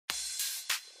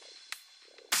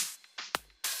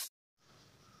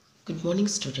Good morning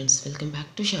students, welcome back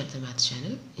to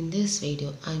Saradamathschannel. In this video,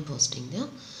 I am posting the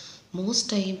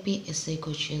most IMP essay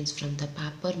questions from the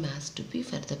paper maths to be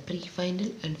for the pre-final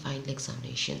and final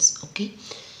examinations. Okay,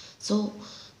 so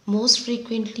most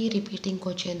frequently repeating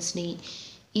questions ni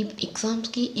ఈ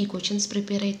ఎగ్జామ్స్కి ఈ questions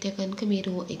prepare అయితే కనుక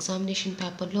మీరు examination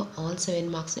పేపర్లో all 7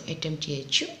 marks attempt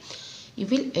చేయొచ్చు. You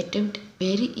will attempt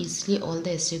very easily all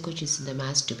the essay questions in the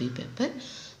maths to be paper.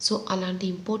 So అలాంటి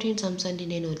important sums అన్ని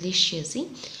నేను లిస్ట్ చేసి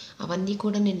అవన్నీ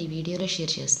కూడా నేను ఈ వీడియోలో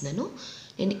షేర్ చేస్తున్నాను.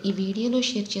 నేను ఈ వీడియోలో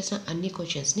షేర్ చేసిన అన్ని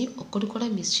క్వశ్చన్స్ని ఒక్కడు కూడా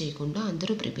మిస్ చేయకుండా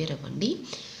అందరూ ప్రిపేర్ అవ్వండి.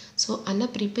 సో అలా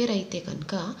ప్రిపేర్ అయితే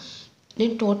కనుక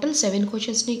నేను టోటల్ 7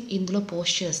 క్వశ్చన్స్ని ఇందులో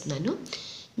పోస్ట్ చేస్తున్నాను.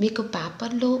 మీకు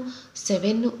పేపర్లో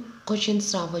 7 క్వశ్చన్స్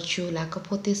రావచ్చు,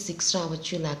 లేకపోతే 6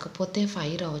 రావచ్చు, లేకపోతే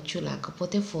 5 రావచ్చు,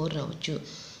 లేకపోతే 4 రావచ్చు.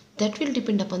 That will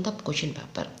depend upon the question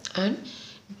paper and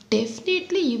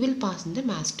definitely you will pass in the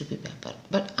maths to be paper,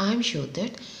 but I am sure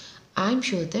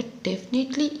that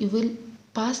definitely you will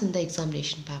pass in the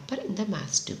examination paper in the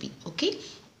maths to be. Okay,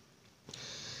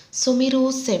 so మీరు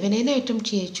 7 అయినా attempt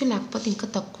చేయొచ్చు, లేకపోతే ఇంకా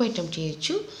తక్కువ attempt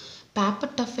చేయొచ్చు.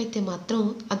 Paper tough అయితే మాత్రం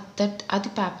అది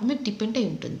పేపర్ మీద డిపెండ్ అయి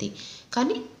ఉంటుంది,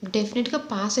 కానీ డెఫినెట్గా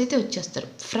పాస్ అయితే వచ్చేస్తారు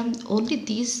from only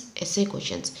these SA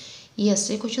questions. ఈ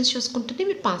ఎస్ఏ క్వశ్చన్స్ చూసుకుంటేనే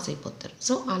మీరు పాస్ అయిపోతారు.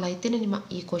 సో అలా అయితే నేను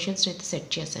ఈ క్వశ్చన్స్ అయితే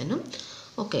సెట్ చేశాను.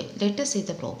 Okay, let us see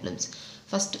the problems.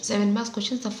 First 7 marks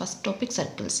questions. The first topic,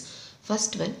 circles.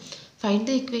 First one, find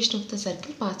the equation of the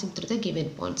circle passing through the given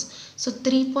points. So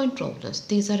 3-point problems.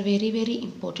 These are very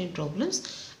important problems.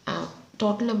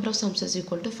 Total number of sums is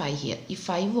equal to 5 here. If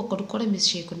 5 ఒకటి కూడా miss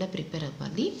చేయకుండా prepare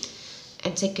అవ్వాలి.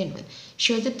 And second one,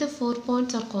 show that the 4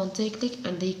 points are concyclic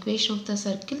and the equation of the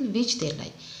circle which they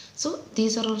lie. So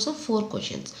these are also 4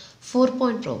 questions.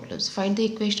 4-point problems. Find the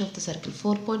equation of the circle.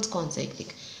 4 points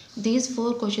concyclic. These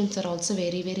 4 questions are also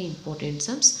very important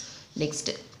sums. Next,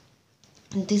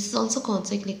 this is also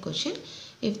concyclic question.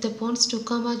 If the points 2,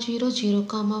 0, 0,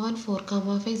 1, 4,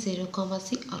 5, 0,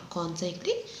 c are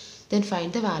concyclic, then find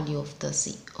the value of the c.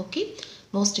 Okay,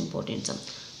 most important sum.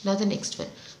 Now the next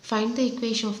one, find the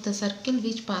equation of the circle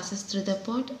which passes through the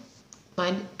point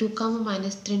 2,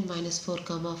 -3 and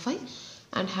 -4, 5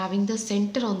 and having the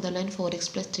center on the line 4x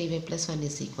plus 3y plus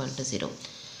 1 is equal to 0.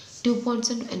 2 points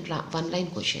and 1 line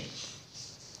question.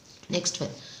 Next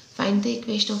one, find the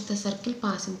equation of the circle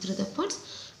passing through the points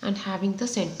and having the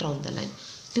center on the line.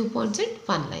 2 points and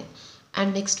 1 line. And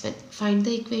next one, find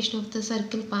the equation of the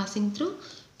circle passing through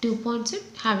 2 points and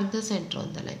having the center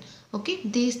on the line. Okay,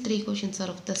 these 3 questions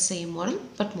are of the same model,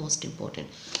 but most important,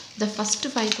 the first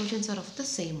 5 questions are of the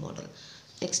same model.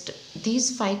 Next, these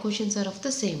 5 questions are of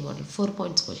the same model, 4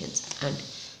 points questions, and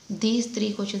these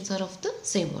 3 questions are of the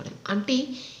same model. అంటే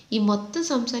ఈ మొత్తం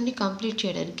sums అన్ని complete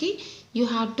చేయడానికి you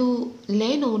have to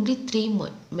learn only 3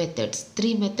 methods. 3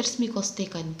 methods మీకు వస్తే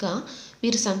కనుక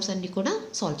మీరు sums అన్ని కూడా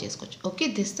సాల్వ్ చేసుకోవచ్చు. Okay,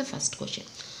 this the first question.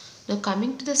 Now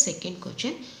coming to the second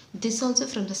question, this also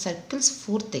from the circles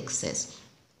 4th exercise.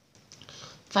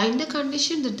 Find the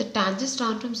condition that the tangents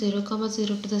drawn from 0,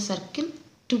 0 to the circle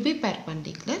to be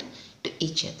perpendicular to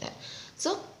each other.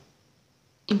 So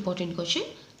important question.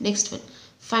 Next one,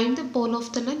 find the pole of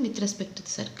the line with respect to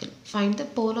the circle. Find the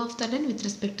pole of the line with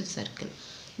respect to the circle.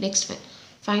 Next one,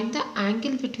 find the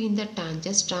angle between the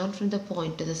tangents drawn from the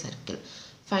point to the circle.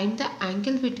 Find the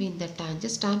angle between the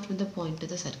tangents drawn from the point to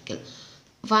the circle.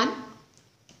 1,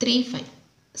 3, 5,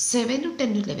 7,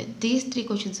 10, 11. These 3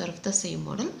 questions are of the same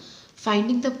model.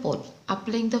 Finding the pole,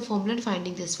 applying the formula and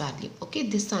finding this value. Okay,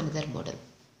 this is another model.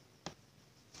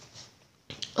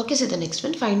 Okay, so the next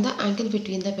one, find the angle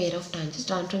between the pair of tangents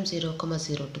drawn from 0,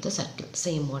 0 to the circle.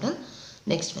 Same model.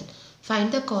 Next one, find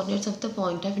the coordinates of the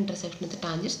point of intersection of the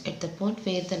tangents at the point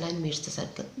where the line meets the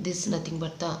circle. This is nothing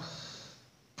but the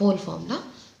pole formula.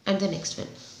 And the next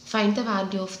one, find the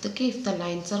value of the k if the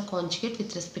lines are conjugate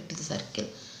with respect to the circle.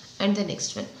 And the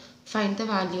next one, find the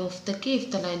value of the k if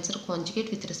the lines are conjugate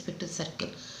with respect to the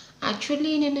circle.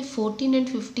 Actually నేను 14 and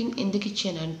 15 ఎందుకు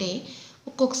ఇచ్చానంటే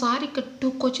ఒక్కొక్కసారి ఇక్కడ 2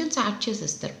 questions add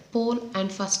చేసేస్తారు, pole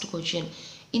and first question.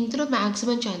 ఇందులో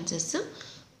maximum chances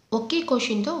okay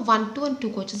క్వశ్చన్తో 1, 2 and 2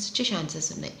 questions ఇచ్చే chances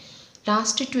ఉన్నాయి.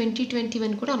 Last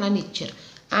 2021 కూడా అలానే ఇచ్చారు.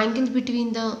 Angle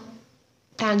between the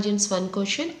tangents 1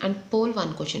 question and pole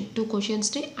 1 question, 2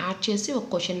 క్వశ్చన్స్ని యాడ్ చేసి ఒక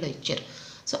క్వశ్చన్లో ఇచ్చారు.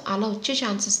 సో అలా వచ్చే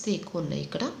ఛాన్సెస్ ఎక్కువ ఉన్నాయి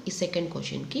ఇక్కడ ఈ సెకండ్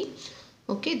క్వశ్చన్కి.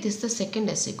 Okay, this the second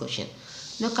SA question.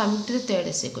 నా coming to the third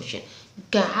SA question.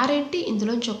 Guarantee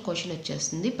ఇందులోంచి ఒక క్వశ్చన్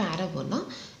వచ్చేస్తుంది, parabola.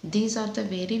 These are the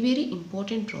very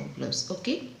important problems.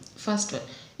 Okay, first one,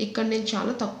 ఇక్కడ నేను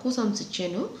చాలా తక్కువ సమ్స్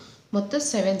ఇచ్చాను, మొత్తం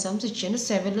 7 సమ్స్ ఇచ్చాను.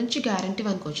 7 నుంచి గ్యారంటీ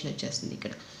 1 క్వశ్చన్ వచ్చేస్తుంది.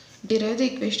 ఇక్కడ derive the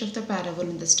equation of the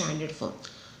parabola in the standard form.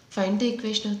 Find the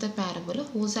equation of the parabola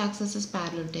whose axis is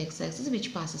parallel to x-axis which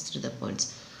passes through the points.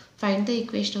 Find the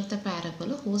equation of the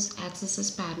parabola whose axis is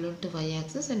parallel to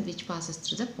y-axis and which passes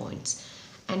through the points.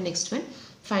 And next one,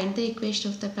 find the equation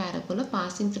of the parabola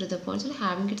passing through the points and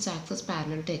having its axis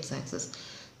parallel to x-axis.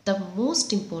 The most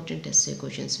important essay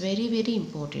questions, very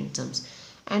important sums.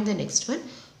 And the next one,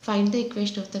 find the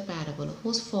equation of the parabola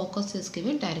whose focus is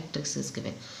given, directrix is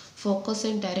given. Focus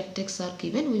and directrix are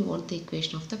given, we want the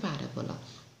equation of the parabola.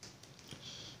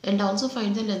 And also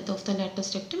find the length of the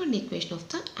lattice rectum and equation of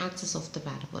the axis of the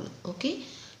parabola. Okay.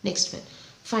 Next one,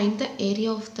 find the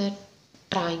area of the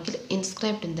triangle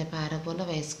inscribed in the parabola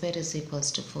y square is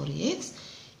equals to 4x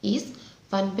is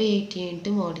 1 by 80 into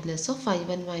modulus of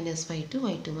y1 minus y2,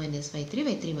 y2 minus y3,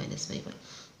 y3 minus y1.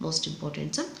 Most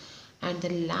important sum. And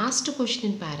the last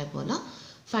question in parabola,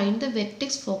 find the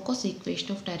vertex focus equation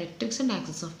of directrix and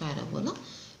axis of parabola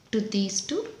to these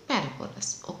two parabolas.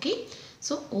 Okay.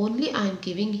 So only I am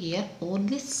giving here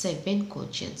only 7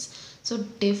 questions. So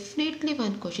definitely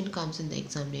one question comes in the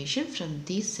examination from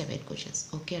these 7 questions.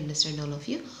 Okay, understand all of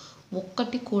you?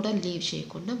 ఒక్కటి కూడా leave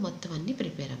చేయకుండా మొత్తం అన్ని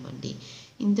prepare అవ్వండి.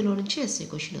 ఇందులో నుంచి SA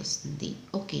question వస్తుంది.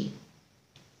 Okay.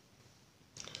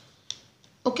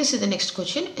 Okay, so the next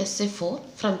question, essay 4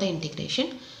 from the integration.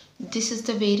 This is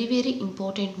the very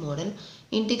important model.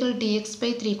 Integral dx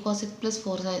by 3 cos x plus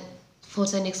 4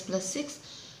 sin x plus 6.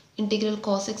 Integral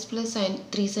cos x plus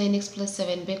 3 sin x plus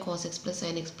 7 by cos x plus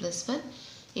sin x plus 1.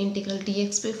 Integral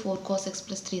dx by 4 cos x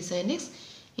plus 3 sin x.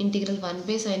 Integral 1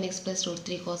 by sin x plus root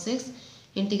 3 cos x.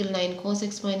 Integral 9 cos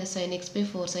x minus sin x by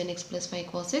 4 sin x plus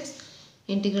 5 cos x.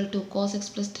 Integral 2 cos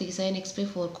x plus 3 sin x by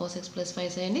 4 cos x plus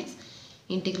 5 sin x.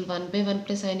 Integral 1 by 1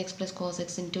 plus sin x plus cos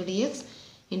x into dx.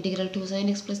 Integral 2 sin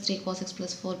x plus 3 cos x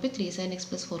plus 4 by 3 sin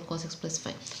x plus 4 cos x plus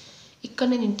 5. ఇక్కడ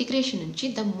నేను integration నుంచి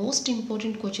the most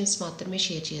important questions మాత్రమే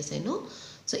share చేశాను.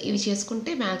 So ఇవి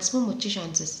చేసుకుంటే maximum వచ్చే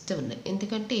chances అయితే ఉన్నాయి.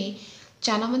 ఎందుకంటే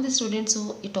చాలామంది స్టూడెంట్స్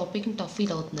ఈ టాపిక్ని టఫ్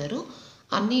ఫీల్ అవుతున్నారు.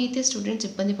 అన్నీ అయితే స్టూడెంట్స్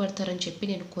ఇబ్బంది పడతారని చెప్పి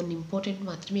నేను కొన్ని ఇంపార్టెంట్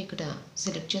మాత్రమే ఇక్కడ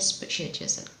సెలెక్ట్ చేసి షేర్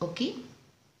చేశాను. Okay.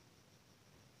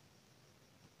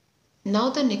 Now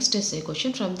the next essay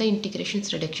question from the integrations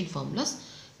reduction formulas.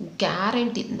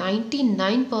 Guarantee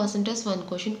 99% one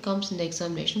question comes in the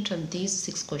examination from these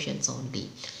 6 questions only.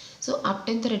 So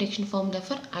obtain the reduction formula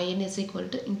for in is equal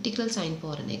to integral sin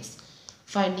power n x.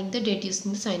 Finding the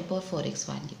deducing the sin power 4x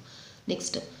value.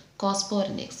 Next, cos power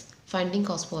n x. Finding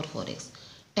cos power 4x.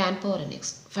 Tan power n x.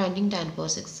 Finding tan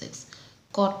power 6x.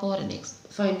 Cot power n x.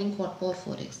 Finding cot power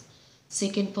 4x.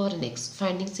 Secant power n x.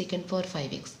 Finding secant power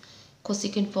 5x.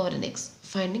 Cosecant power n x.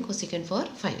 Finding cosecant power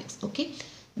 5x. Okay.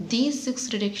 These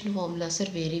 6 reduction formulas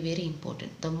are very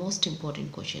important. The most important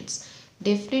questions.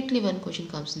 Definitely one question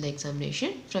comes in the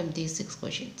examination from these 6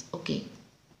 questions. Okay.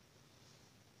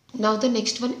 Now the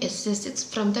next one, essay 6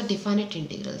 from the definite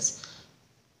integrals.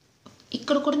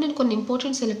 ఇక్కడ కూడా నేను కొన్ని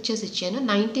important select చేసి ఇచ్చాను.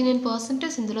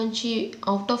 99% ఇందులోంచి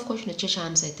out of question వచ్చే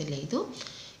chance అయితే లేదు.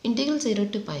 Integral 0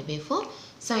 to pi by 4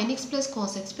 sin x plus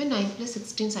cos x by 9 plus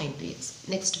 16 sin 2x.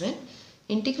 Next one,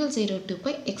 integral 0 to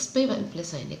pi x by 1 plus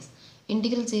sin x.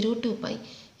 Integral 0 to pi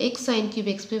x sin cube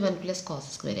x by 1 plus cos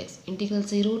square x. Integral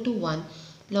 0 to 1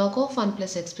 log of 1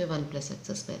 plus x by 1 plus x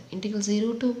square. Integral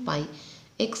 0 to pi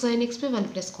x sin x by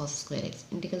 1 plus cos square x.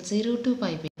 Integral 0 to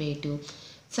pi by 2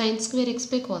 sin square x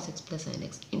by cos x plus sin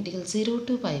x. Integral 0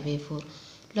 to pi by 4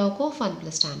 log of 1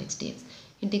 plus tan x dx.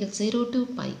 Integral 0 to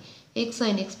pi x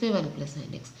sin x by 1 plus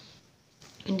sin x.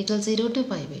 Integral 0 to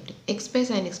pi by 2 x by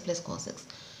sin x plus cos x.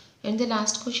 And the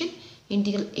last question,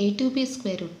 integral a to b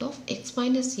square root of x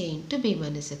minus a into b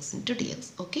minus x into dx.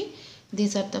 Okay.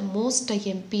 These are the most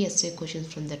IMP essay questions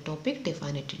from the topic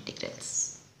definite integrals.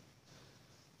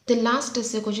 The last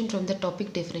essay question from the topic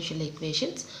differential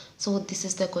equations. So this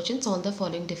is the questions on the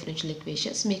following differential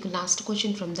equations. Make last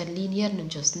question from the linear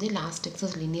nunchi vastundi. Last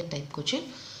exercise linear type question.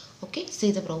 Okay,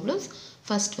 see the problems.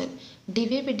 First one, dy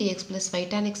by dx plus y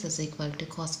tan x is equal to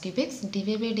cos cube x. Dy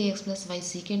by dx plus y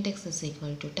secant x is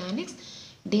equal to tan x.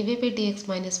 Dy by dx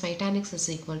minus y tan x is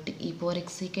equal to e power x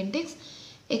secant x.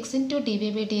 X into dy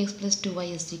by dx plus 2y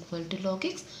is equal to log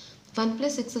x. 1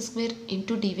 plus x square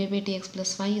into dy by dx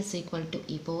plus y is equal to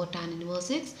e power tan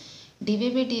inverse x. dy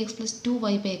by dx plus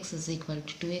 2y by x is equal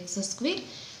to 2x square.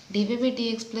 dy by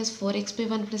dx plus 4x by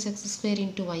 1 plus x square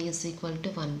into y is equal to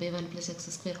 1 by 1 plus x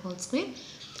square whole square.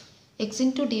 X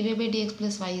into dy by dx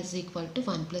plus y is equal to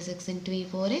 1 plus x into e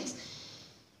power x.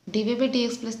 dy by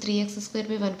dx plus 3x square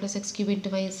by 1 plus x cube into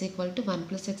y is equal to 1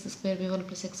 plus x square by 1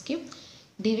 plus x cube.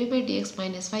 dy by dx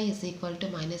minus y is equal to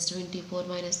minus 24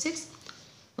 minus 6.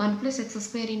 1 plus x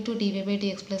square into dy by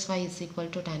dx plus y is equal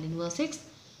to tan inverse x.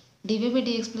 dy by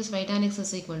dx plus y tan x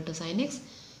is equal to sin x.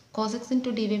 cos x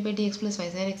into dy by dx plus y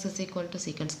sin x is equal to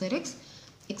secant square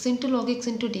x into log x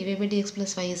into dy by dx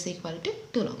plus y is equal to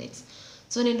 2 log x.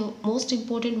 So నేను most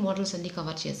important models అన్ని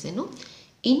cover చేశాను.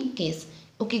 In case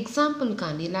ఒక example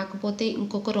కానీ లేకపోతే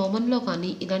ఇంకొక రోమన్లో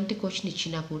కానీ ఇలాంటి question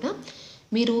ఇచ్చినా కూడా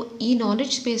మీరు ఈ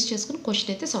నాలెడ్జ్ బేస్ చేసుకుని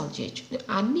క్వశ్చన్ అయితే సాల్వ్ చేయొచ్చు.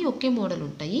 అన్నీ ఒకే మోడల్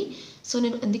ఉంటాయి. సో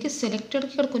నేను అందుకే సెలెక్టెడ్కి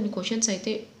ఇక్కడ కొన్ని క్వశ్చన్స్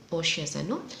అయితే పోస్ట్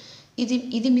చేశాను.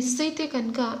 ఇది మిస్ అయితే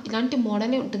కనుక ఇలాంటి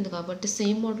మోడలే ఉంటుంది కాబట్టి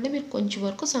సేమ్ మోడలే మీరు కొంచెం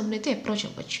వరకు సమ్ అయితే అప్రోచ్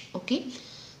అవ్వచ్చు. ఓకే,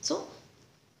 సో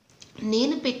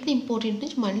నేను పెట్టిన ఇంపార్టెంట్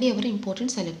నుంచి మళ్ళీ ఎవరు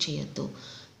ఇంపార్టెంట్ సెలెక్ట్ చేయొద్దు.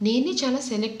 నేనే చాలా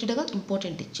సెలెక్టెడ్గా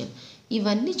ఇంపార్టెంట్ ఇచ్చాను.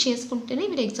 ఇవన్నీ చేసుకుంటేనే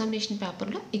మీరు ఎగ్జామినేషన్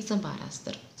పేపర్లో ఎగ్జామ్ బాగా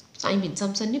రాస్తారు.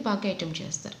 సమ్స్ అన్ని బాగా అటెంప్ట్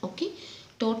చేస్తారు. Okay,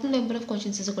 total number of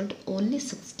questions is equal to only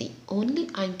 60. Only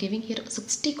I'm giving here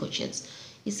 60 questions.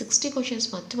 ఈ 60 క్వశ్చన్స్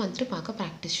మాత్రం అందరూ బాగా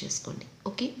ప్రాక్టీస్ చేసుకోండి.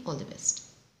 Okay, all the best.